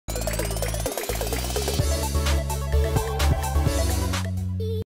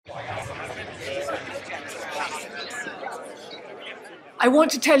I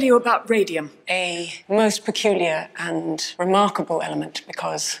want to tell you about radium. A most peculiar and remarkable element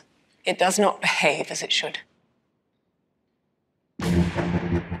because it does not behave as it should.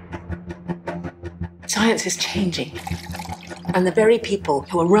 Science is changing. And the very people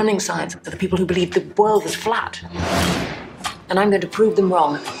who are running science are the people who believe the world is flat. And I'm going to prove them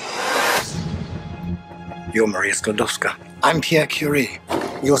wrong. You're Maria Sklodowska. I'm Marie Curie.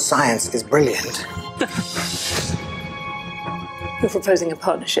 Your science is brilliant. You're proposing a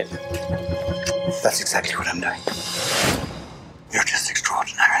partnership. That's exactly what I'm doing. You're just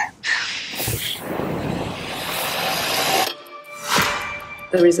extraordinary.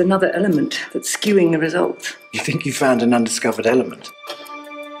 There is another element that's skewing the results. You think you found an undiscovered element?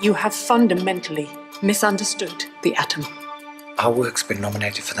 You have fundamentally misunderstood the atom. Our work's been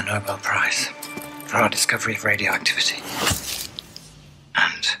nominated for the Nobel Prize for our discovery of radioactivity.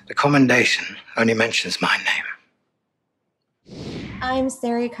 And the commendation only mentions my name. I'm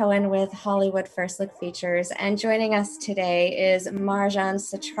SARI Cohen with Hollywood First Look Features, and joining us today is Marjane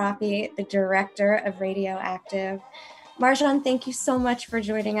Satrapi, the director of Radioactive. Marjane, thank you so much for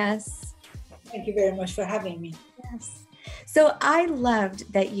joining us. Thank you very much for having me. Yes. So I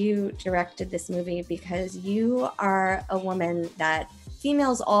loved that you directed this movie because you are a woman that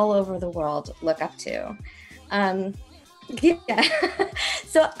females all over the world look up to. Yeah.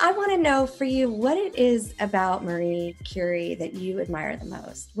 So I want to know for you what it is about Marie Curie that you admire the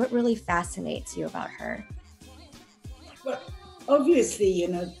most. What really fascinates you about her? Well, obviously,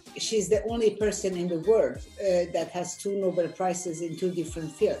 she's the only person in the world that has 2 Nobel Prizes in 2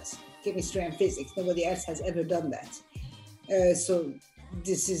 different fields, chemistry and physics. Nobody else has ever done that. So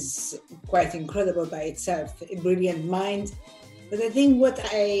this is quite incredible by itself, a brilliant mind. But I think what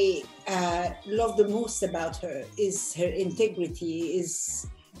I love the most about her is her integrity, is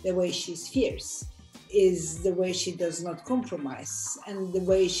the way she's fierce, is the way she does not compromise, and the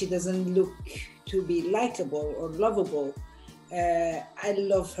way she doesn't look to be likable or lovable. I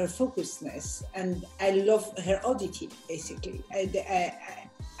love her focusedness, and I love her oddity, basically.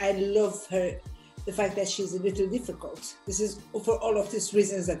 I love her, the fact that she's a little difficult. This is for all of these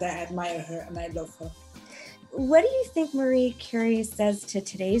reasons that I admire her and I love her. What do you think Marie Curie says to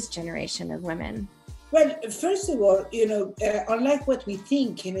today's generation of women? Well, first of all, unlike what we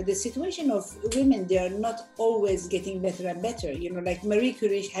think, the situation of women, they are not always getting better and better. Like Marie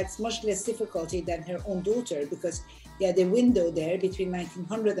Curie had much less difficulty than her own daughter because they had a window there between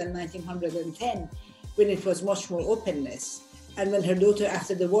 1900 and 1910 when it was much more openness. And when her daughter,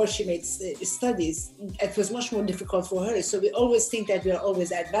 after the war, she made studies, it was much more difficult for her. So we always think that we are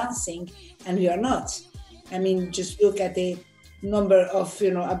always advancing, and we are not. I mean, just look at the number of,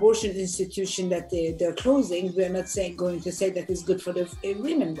 abortion institutions that they're closing. We're not going to say that it's good for the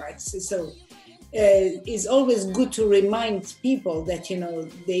women's rights. So it's always good to remind people that,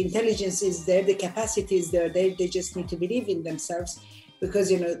 the intelligence is there, the capacity is there. They just need to believe in themselves because,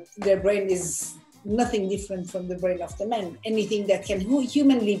 their brain is nothing different from the brain of the men. Anything that can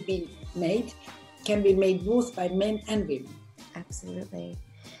humanly be made can be made both by men and women. Absolutely.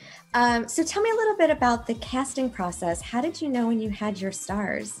 So tell me a little bit about the casting process. How did you know when you had your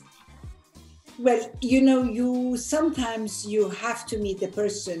stars? Well, sometimes you have to meet the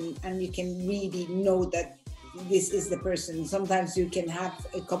person and you can really know that this is the person. Sometimes you can have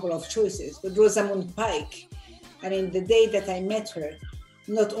a couple of choices. But Rosamund Pike, the day that I met her,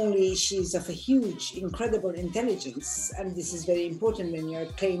 not only she's of a huge, incredible intelligence, and this is very important when you're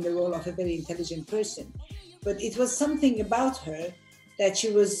playing the role of a very intelligent person, but it was something about her that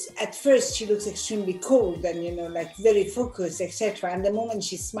she was, at first, she looks extremely cold and, very focused, etc. And the moment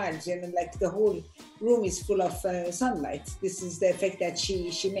she smiles, the whole room is full of sunlight. This is the effect that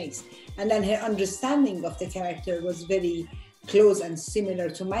she makes. And then her understanding of the character was very close and similar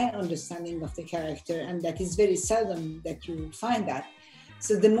to my understanding of the character. And that is very seldom that you find that.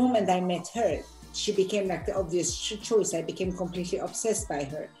 So the moment I met her, she became like the obvious choice. I became completely obsessed by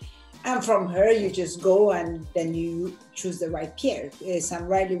her. And from her, you just go and then you choose the right pair. Sam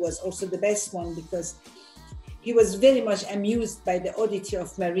Riley was also the best one because he was very much amused by the oddity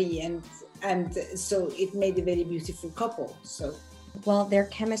of Marie, and so it made a very beautiful couple. So, well, their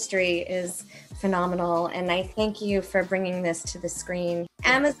chemistry is phenomenal, and I thank you for bringing this to the screen.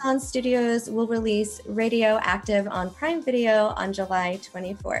 Amazon Studios will release Radioactive on Prime Video on July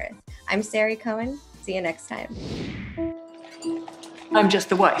 24th. I'm SARI Cohen. See you next time. I'm just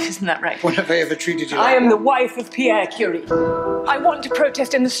the wife, isn't that right? When have I ever treated you I am the wife of Marie Curie. I want to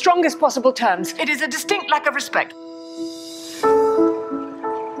protest in the strongest possible terms. It is a distinct lack of respect.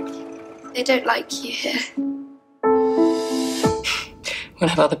 They don't like you here. When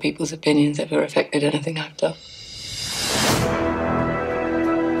have other people's opinions ever affected anything I've done?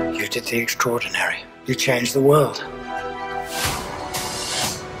 created the extraordinary. You changed the world.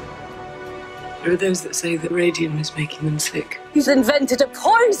 There are those that say that radium is making them sick. He's invented a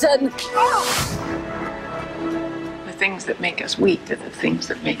poison! The things that make us weak are the things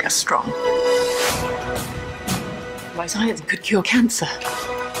that make us strong. My science could cure cancer.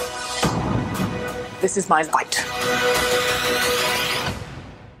 This is my fight.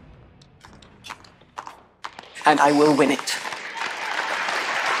 And I will win it.